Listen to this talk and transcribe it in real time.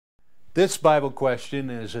This Bible question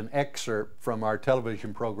is an excerpt from our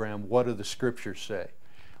television program, What Do the Scriptures Say?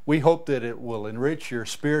 We hope that it will enrich your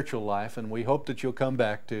spiritual life, and we hope that you'll come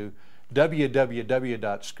back to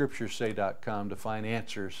www.scripturesay.com to find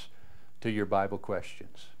answers to your Bible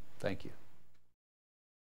questions. Thank you.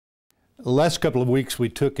 The last couple of weeks we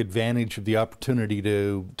took advantage of the opportunity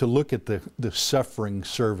to look at the suffering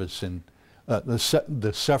service and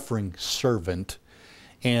the suffering servant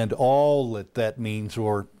and all that means,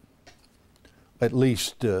 or at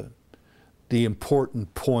least the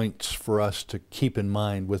important points for us to keep in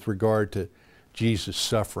mind with regard to Jesus'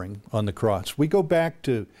 suffering on the cross. We go back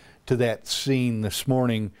to that scene this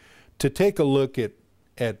morning to take a look at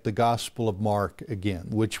the Gospel of Mark again,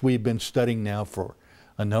 which we've been studying now for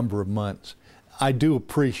a number of months. I do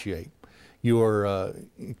appreciate your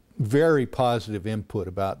very positive input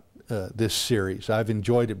about this series. I've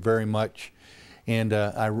enjoyed it very much, and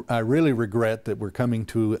I really regret that we're coming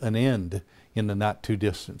to an end in the not too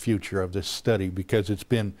distant future of this study, because it's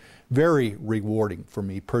been very rewarding for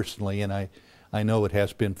me personally, and I know it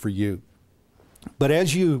has been for you. But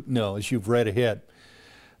as you know, as you've read ahead,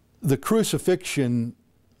 the crucifixion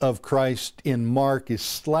of Christ in Mark is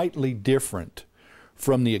slightly different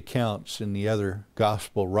from the accounts in the other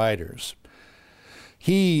gospel writers.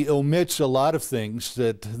 He omits a lot of things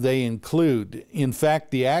that they include. In fact,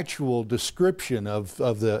 the actual description of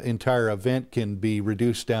the entire event can be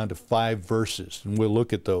reduced down to 5 verses, and we'll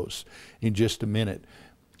look at those in just a minute.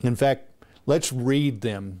 In fact, let's read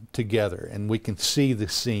them together, and we can see the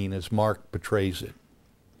scene as Mark portrays it.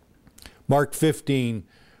 Mark 15,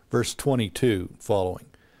 verse 22 following.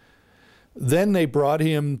 Then they brought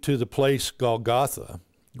him to the place Golgotha,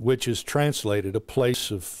 which is translated a place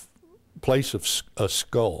of a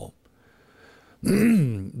skull.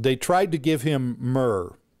 They tried to give him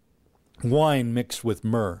myrrh, wine mixed with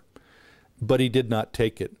myrrh, but he did not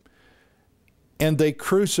take it. And they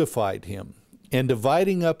crucified him, and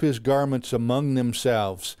dividing up his garments among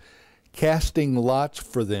themselves, casting lots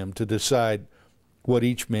for them to decide what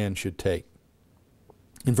each man should take.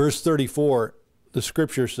 In verse 34, the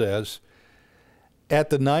scripture says,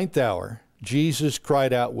 "At the 9th hour, Jesus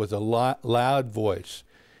cried out with a loud voice,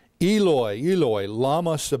 'Eloi, Eloi,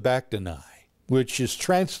 lama sabachthani,' which is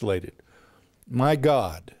translated, 'My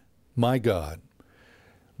God,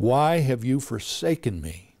 why have you forsaken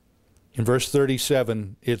me?'" In verse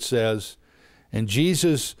 37, it says, "And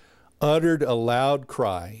Jesus uttered a loud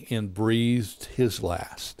cry and breathed his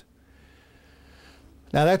last."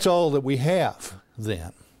 Now that's all that we have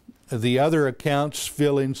then. The other accounts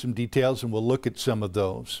fill in some details, and we'll look at some of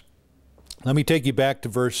those. Let me take you back to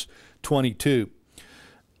verse 22.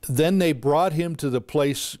 Then they brought him to the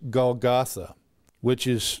place Golgotha, which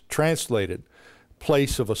is translated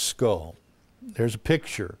place of a skull. There's a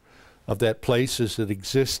picture of that place as it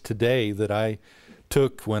exists today that I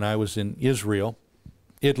took when I was in Israel.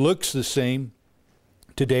 It looks the same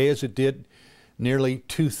today as it did nearly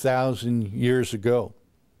 2,000 years ago.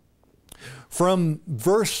 From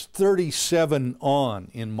verse 37 on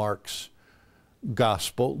in Mark's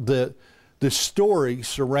gospel, the story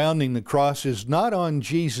surrounding the cross is not on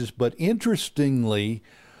Jesus, but interestingly,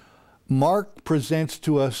 Mark presents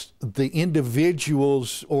to us the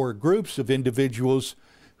individuals or groups of individuals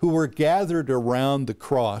who were gathered around the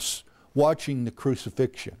cross watching the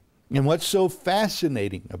crucifixion. And what's so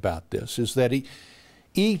fascinating about this is that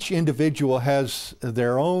each individual has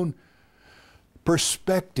their own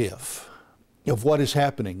perspective of what is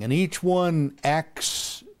happening, and each one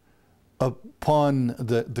acts upon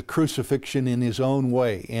the crucifixion in his own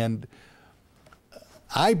way. And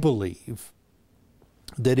I believe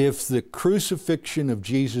that if the crucifixion of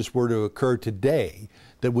Jesus were to occur today,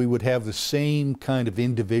 that we would have the same kind of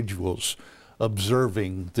individuals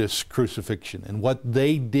observing this crucifixion. And what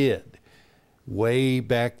they did way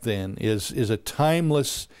back then is a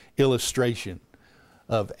timeless illustration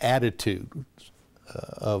of attitude,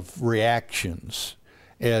 of reactions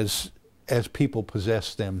as people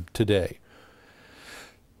possess them today.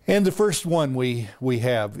 And the first one we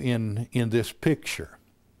have in this picture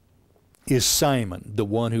is Simon, the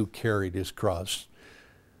one who carried his cross.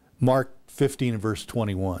 Mark 15 verse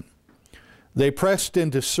 21. They pressed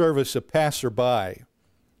into service a passerby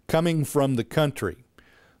coming from the country,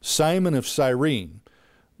 Simon of Cyrene,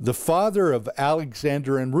 the father of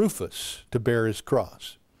Alexander and Rufus, to bear his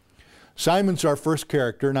cross. Simon's our first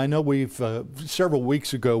character, and I know several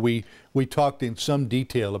weeks ago we talked in some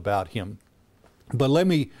detail about him. But let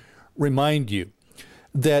me remind you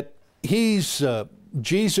that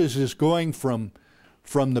Jesus is going from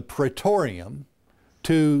the Praetorium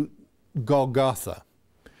to Golgotha.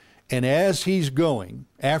 And as he's going,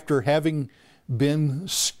 after having been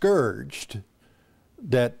scourged,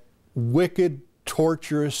 that wicked,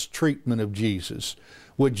 torturous treatment of Jesus,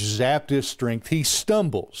 which zapped his strength, he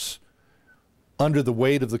stumbles under the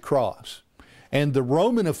weight of the cross. And the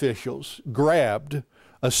Roman officials grabbed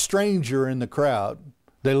a stranger in the crowd.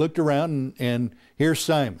 They looked around and here's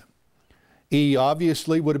Simon. He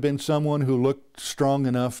obviously would have been someone who looked strong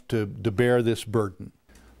enough to bear this burden.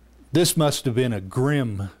 This must have been a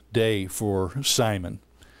grim day for Simon.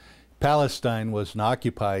 Palestine was an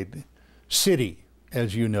occupied city,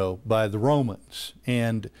 as you know, by the Romans.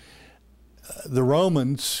 And the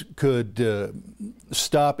Romans could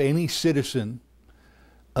stop any citizen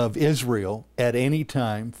of Israel at any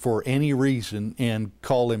time for any reason and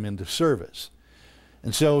call him into service.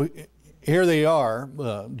 And so here they are,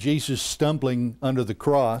 Jesus stumbling under the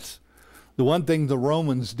cross. The one thing the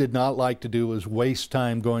Romans did not like to do was waste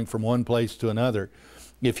time going from one place to another.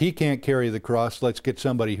 If he can't carry the cross, let's get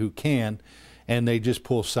somebody who can. And they just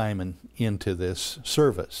pull Simon into this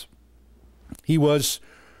service. He was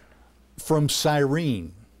from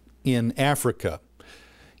Cyrene in Africa.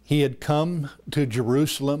 He had come to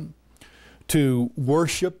Jerusalem to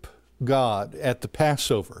worship God at the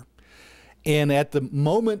Passover. And at the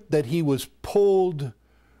moment that he was pulled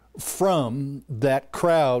from that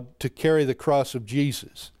crowd to carry the cross of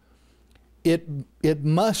Jesus, it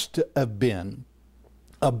must have been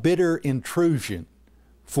a bitter intrusion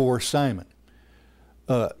for Simon.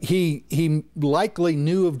 He likely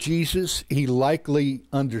knew of Jesus. He likely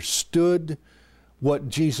understood what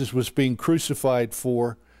Jesus was being crucified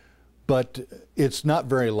for, but it's not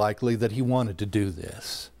very likely that he wanted to do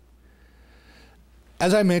this.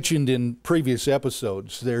 As I mentioned in previous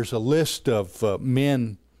episodes, there's a list of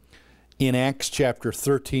men in Acts chapter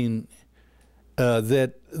 13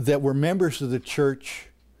 that were members of the church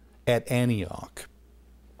at Antioch.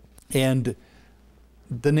 And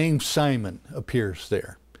the name Simon appears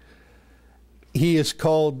there. He is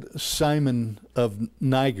called Simon of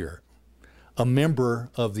Niger, a member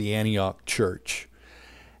of the Antioch church.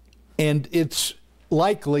 And it's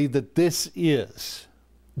likely that this is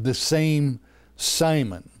the same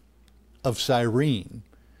Simon of Cyrene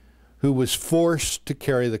who was forced to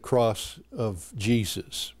carry the cross of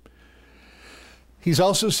Jesus. He's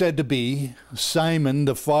also said to be Simon,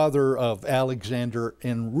 the father of Alexander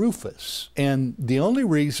and Rufus. And the only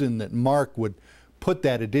reason that Mark would put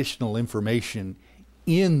that additional information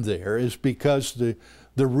in there is because the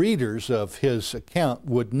readers of his account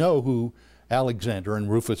would know who Alexander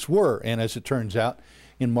and Rufus were. And as it turns out,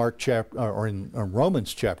 in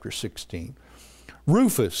Romans chapter 16,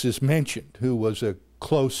 Rufus is mentioned, who was a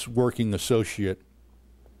close working associate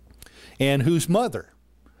and whose mother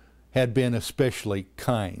had been especially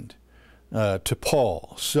kind to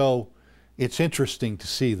Paul. So it's interesting to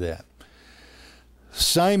see that.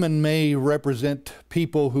 Simon may represent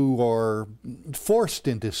people who are forced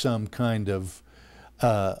into some kind of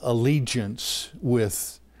allegiance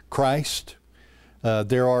with Christ.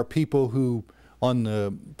 There are people who on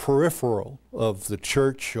the peripheral of the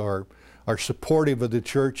church are supportive of the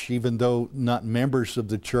church, even though not members of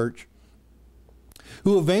the church,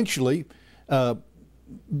 who eventually,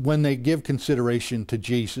 when they give consideration to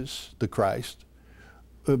Jesus, the Christ,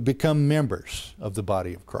 become members of the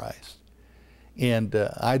body of Christ. And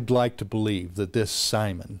I'd like to believe that this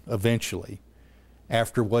Simon eventually,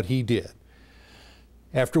 after what he did,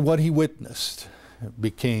 after what he witnessed,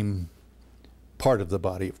 became part of the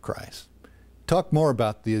body of Christ. Talk more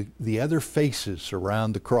about the other faces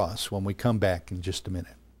around the cross when we come back in just a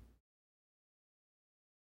minute.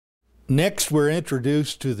 Next, we're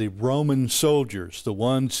introduced to the Roman soldiers, the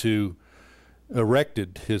ones who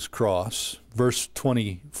erected his cross. Verse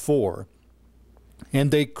 24,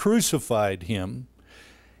 and they crucified him,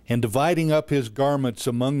 and dividing up his garments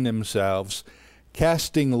among themselves,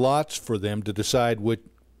 casting lots for them to decide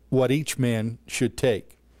what each man should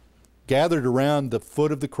take. Gathered around the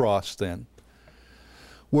foot of the cross then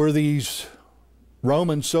were these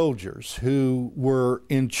Roman soldiers who were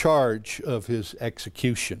in charge of his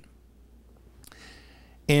execution.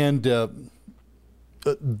 And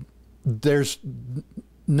there's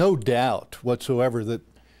no doubt whatsoever that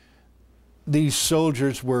these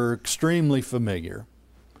soldiers were extremely familiar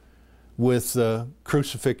with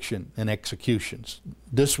crucifixion and executions.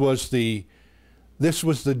 This was the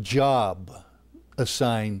job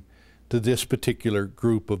assigned to this particular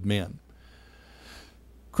group of men.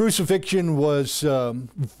 Crucifixion was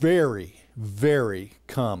very, very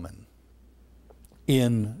common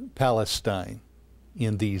in Palestine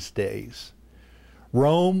in these days.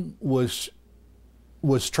 Rome was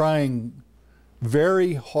trying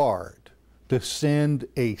very hard to send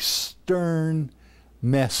a stern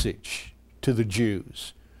message to the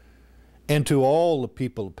Jews and to all the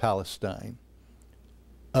people of Palestine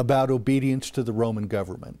about obedience to the Roman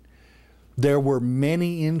government. There were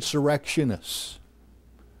many insurrectionists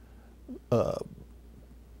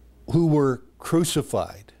who were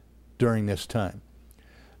crucified during this time.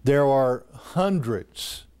 There are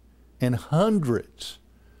hundreds and hundreds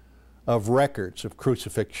of records of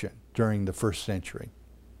crucifixion during the first century.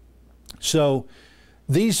 So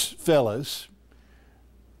these fellas,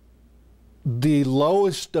 the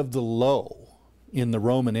lowest of the low in the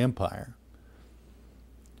Roman Empire,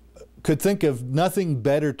 could think of nothing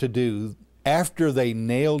better to do after they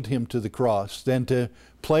nailed him to the cross than to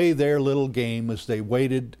play their little game as they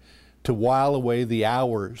waited to while away the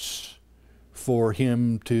hours for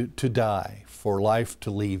him to die, for life to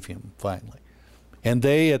leave him finally. And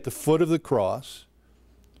they, at the foot of the cross,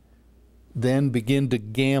 then begin to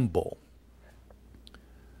gamble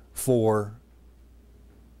for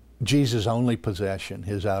Jesus' only possession,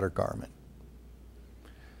 his outer garment.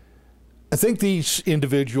 I think these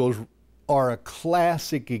individuals are a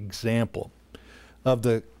classic example of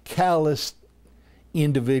the calloused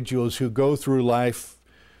individuals who go through life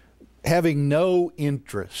having no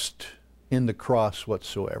interest in the cross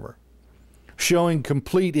whatsoever, showing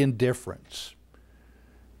complete indifference,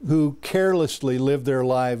 who carelessly live their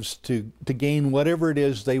lives to gain whatever it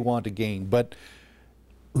is they want to gain, but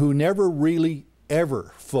who never really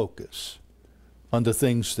ever focus on the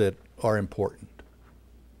things that are important.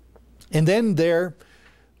 And then there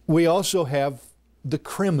we also have the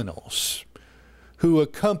criminals who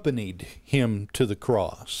accompanied him to the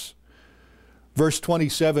cross. Verse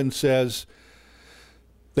 27 says,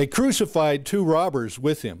 they crucified 2 robbers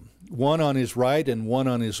with him, one on his right and one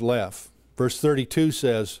on his left. Verse 32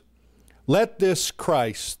 says, let this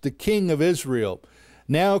Christ, the King of Israel,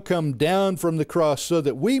 now come down from the cross so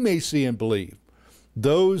that we may see and believe.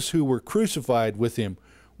 Those who were crucified with him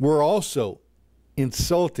were also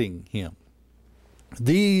insulting him.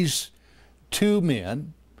 These 2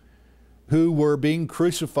 men who were being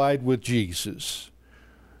crucified with Jesus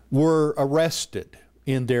were arrested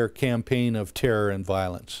in their campaign of terror and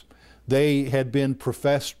violence. They had been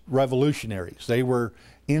professed revolutionaries. They were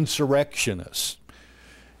insurrectionists.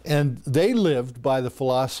 And they lived by the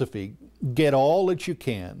philosophy, get all that you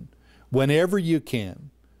can, whenever you can,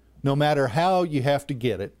 no matter how you have to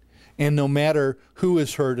get it, and no matter who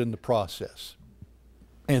is hurt in the process.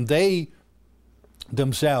 And they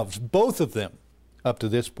themselves, both of them up to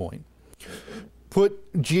this point,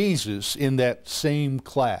 put Jesus in that same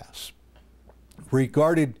class,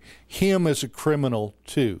 regarded him as a criminal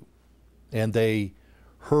too, and they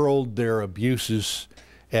hurled their abuses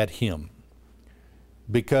at him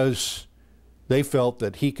because they felt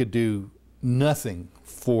that he could do nothing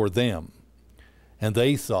for them, and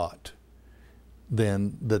they thought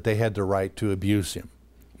then that they had the right to abuse him.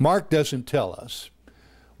 Mark doesn't tell us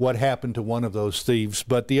what happened to one of those thieves,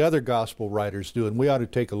 but the other gospel writers do, and we ought to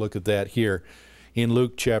take a look at that here in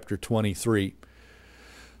Luke chapter 23.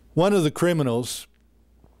 One of the criminals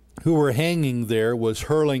who were hanging there was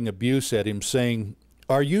hurling abuse at him, saying,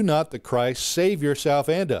 "Are you not the Christ? Save yourself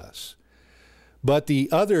and us." But the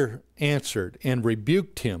other answered and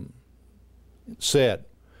rebuked him, said,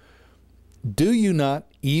 "Do you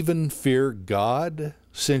not even fear God,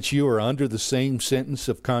 since you are under the same sentence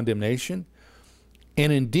of condemnation?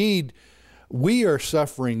 And indeed, we are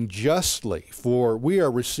suffering justly, for we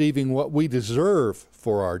are receiving what we deserve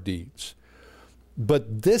for our deeds.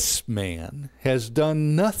 But this man has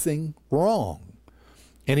done nothing wrong."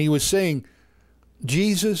 And he was saying,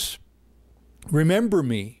 "Jesus, remember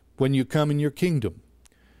me when you come in your kingdom."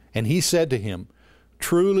 And he said to him,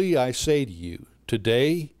 "Truly I say to you,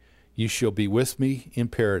 today you shall be with me in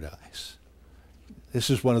paradise." This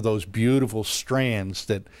is one of those beautiful strands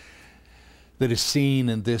that is seen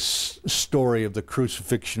in this story of the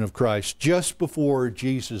crucifixion of Christ. Just before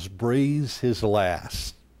Jesus breathes his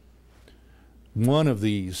last, one of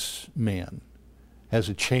these men has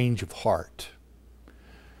a change of heart,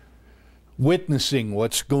 witnessing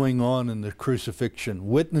what's going on in the crucifixion,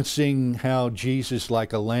 witnessing how Jesus,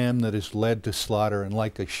 like a lamb that is led to slaughter and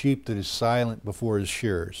like a sheep that is silent before his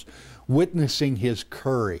shearers, witnessing his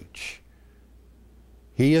courage.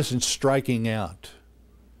 He isn't striking out.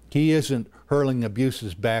 He isn't hurling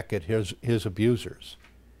abuses back at his abusers.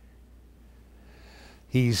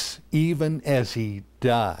 He's, even as he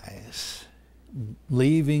dies,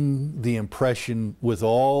 leaving the impression with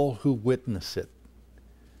all who witness it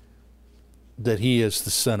that he is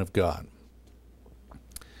the Son of God.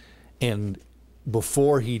 And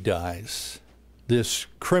before he dies, this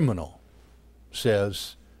criminal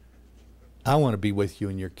says, "I want to be with you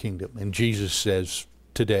in your kingdom." And Jesus says,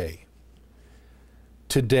 "Today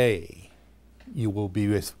today you will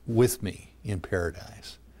be with me in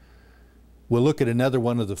paradise. We'll look at another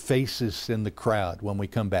one of the faces in the crowd when we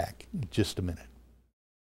come back in just a minute.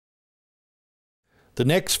 The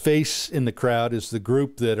next face in the crowd is the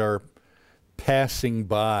group that are passing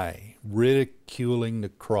by, ridiculing the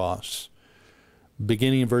cross.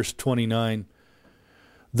 Beginning in verse 29,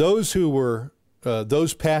 those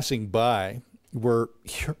passing by were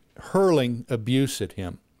hurling abuse at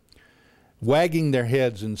him, wagging their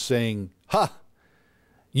heads and saying, "Ha!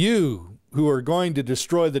 You who are going to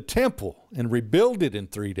destroy the temple and rebuild it in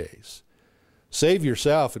 3 days, save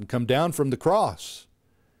yourself and come down from the cross."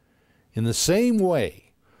 In the same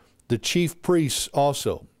way, the chief priests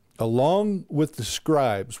also, along with the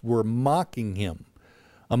scribes, were mocking him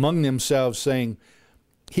among themselves, saying,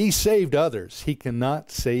 "He saved others, he cannot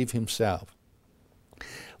save himself.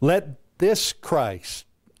 Let this Christ,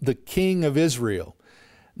 the King of Israel,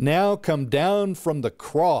 now come down from the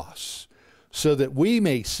cross, so that we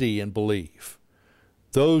may see and believe."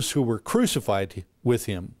 Those who were crucified with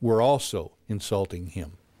him were also insulting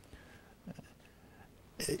him.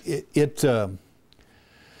 It's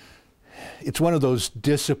one of those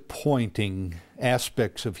disappointing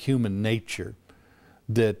aspects of human nature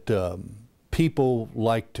that people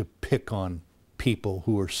like to pick on people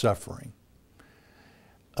who are suffering.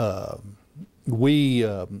 We,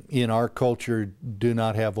 in our culture, do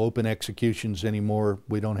not have open executions anymore.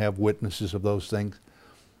 We don't have witnesses of those things.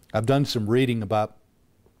 I've done some reading about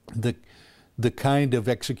the kind of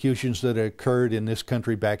executions that occurred in this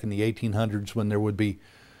country back in the 1800s, when there would be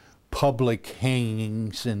public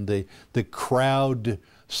hangings and the crowd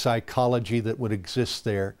psychology that would exist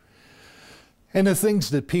there, and the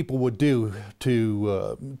things that people would do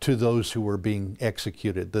to those who were being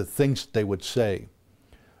executed, the things that they would say.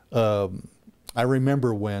 I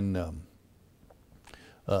remember when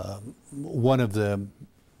one of the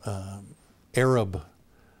Arab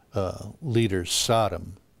leaders,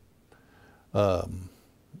 Saddam,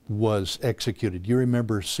 was executed. You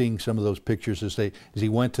remember seeing some of those pictures as he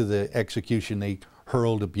went to the execution. They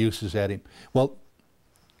hurled abuses at him. Well,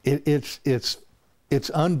 it's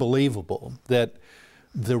unbelievable that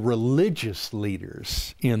the religious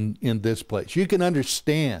leaders in this place, you can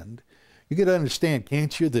understand,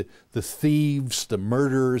 can't you, the thieves, the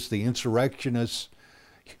murderers, the insurrectionists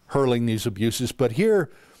hurling these abuses. But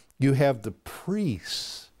here you have the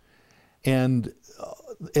priests and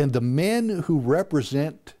the men who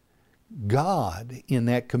represent God in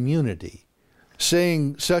that community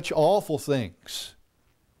saying such awful things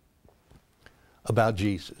about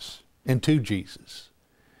Jesus and to Jesus,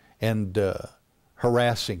 and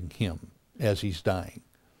harassing him as he's dying.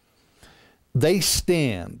 They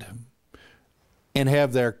stand and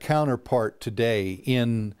have their counterpart today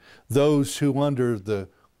in those who, under the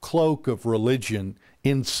cloak of religion,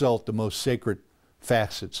 insult the most sacred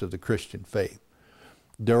facets of the Christian faith.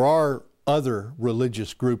 There are other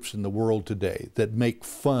religious groups in the world today that make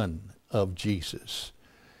fun of Jesus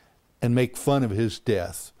and make fun of his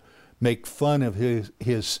death, make fun of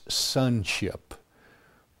his sonship.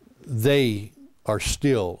 They are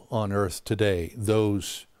still on earth today,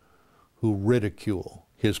 those who ridicule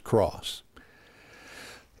his cross.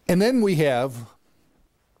 And then we have,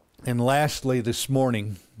 and lastly this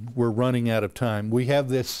morning, we're running out of time, we have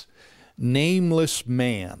this nameless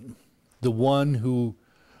man, the one who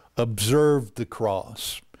observed the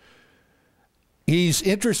cross. He's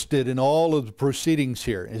interested in all of the proceedings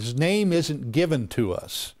here. His name isn't given to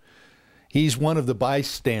us. He's one of the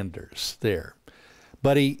bystanders there.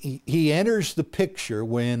 But he enters the picture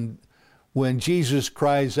when Jesus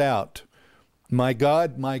cries out, my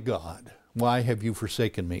God, why have you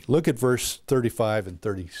forsaken me?" Look at verse 35 and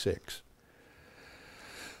 36.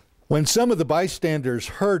 When some of the bystanders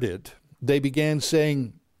heard it, they began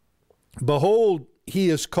saying, "Behold, he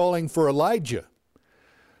is calling for Elijah."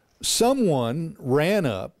 Someone ran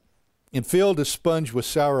up and filled a sponge with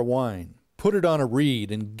sour wine, put it on a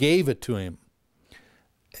reed, and gave it to him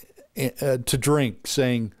to drink,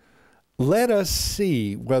 saying, "Let us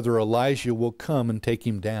see whether Elijah will come and take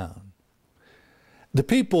him down." The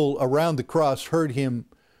people around the cross heard him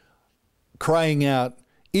crying out,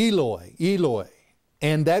 "Eloi, Eloi,"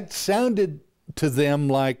 and that sounded to them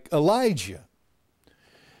like Elijah.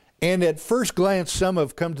 And at first glance, some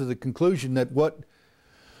have come to the conclusion that what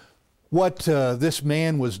this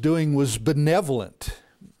man was doing was benevolent.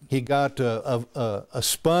 He got a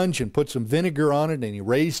sponge and put some vinegar on it, and he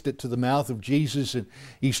raised it to the mouth of Jesus, and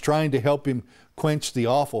he's trying to help him quench the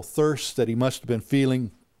awful thirst that he must have been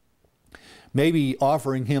feeling. Maybe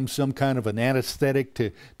offering him some kind of an anesthetic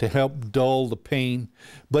to help dull the pain.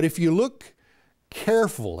 But if you look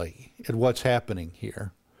carefully at what's happening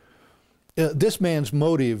here, this man's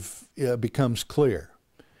motive becomes clear.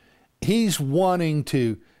 He's wanting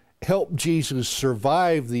to help Jesus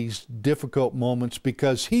survive these difficult moments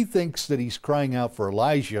because he thinks that he's crying out for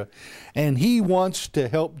Elijah, and he wants to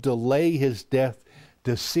help delay his death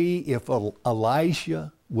to see if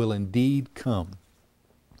Elijah will indeed come.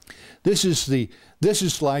 This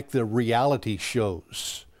is like the reality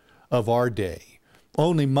shows of our day,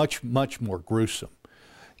 only much, much more gruesome.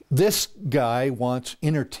 This guy wants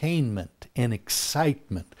entertainment and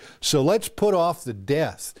excitement. So let's put off the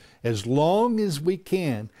death as long as we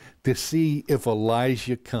can to see if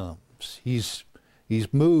Elijah comes. He's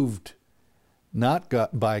moved not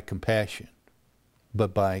by compassion,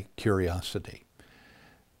 but by curiosity.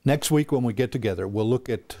 Next week when we get together, we'll look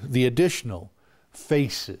at the additional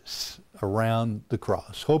faces around the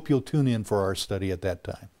cross. Hope you'll tune in for our study at that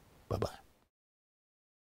time. Bye-bye.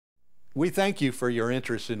 We thank you for your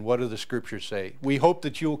interest in What Do the Scriptures Say? We hope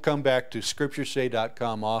that you will come back to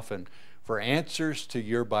scripturesay.com often for answers to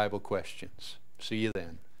your Bible questions. See you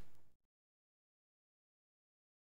then.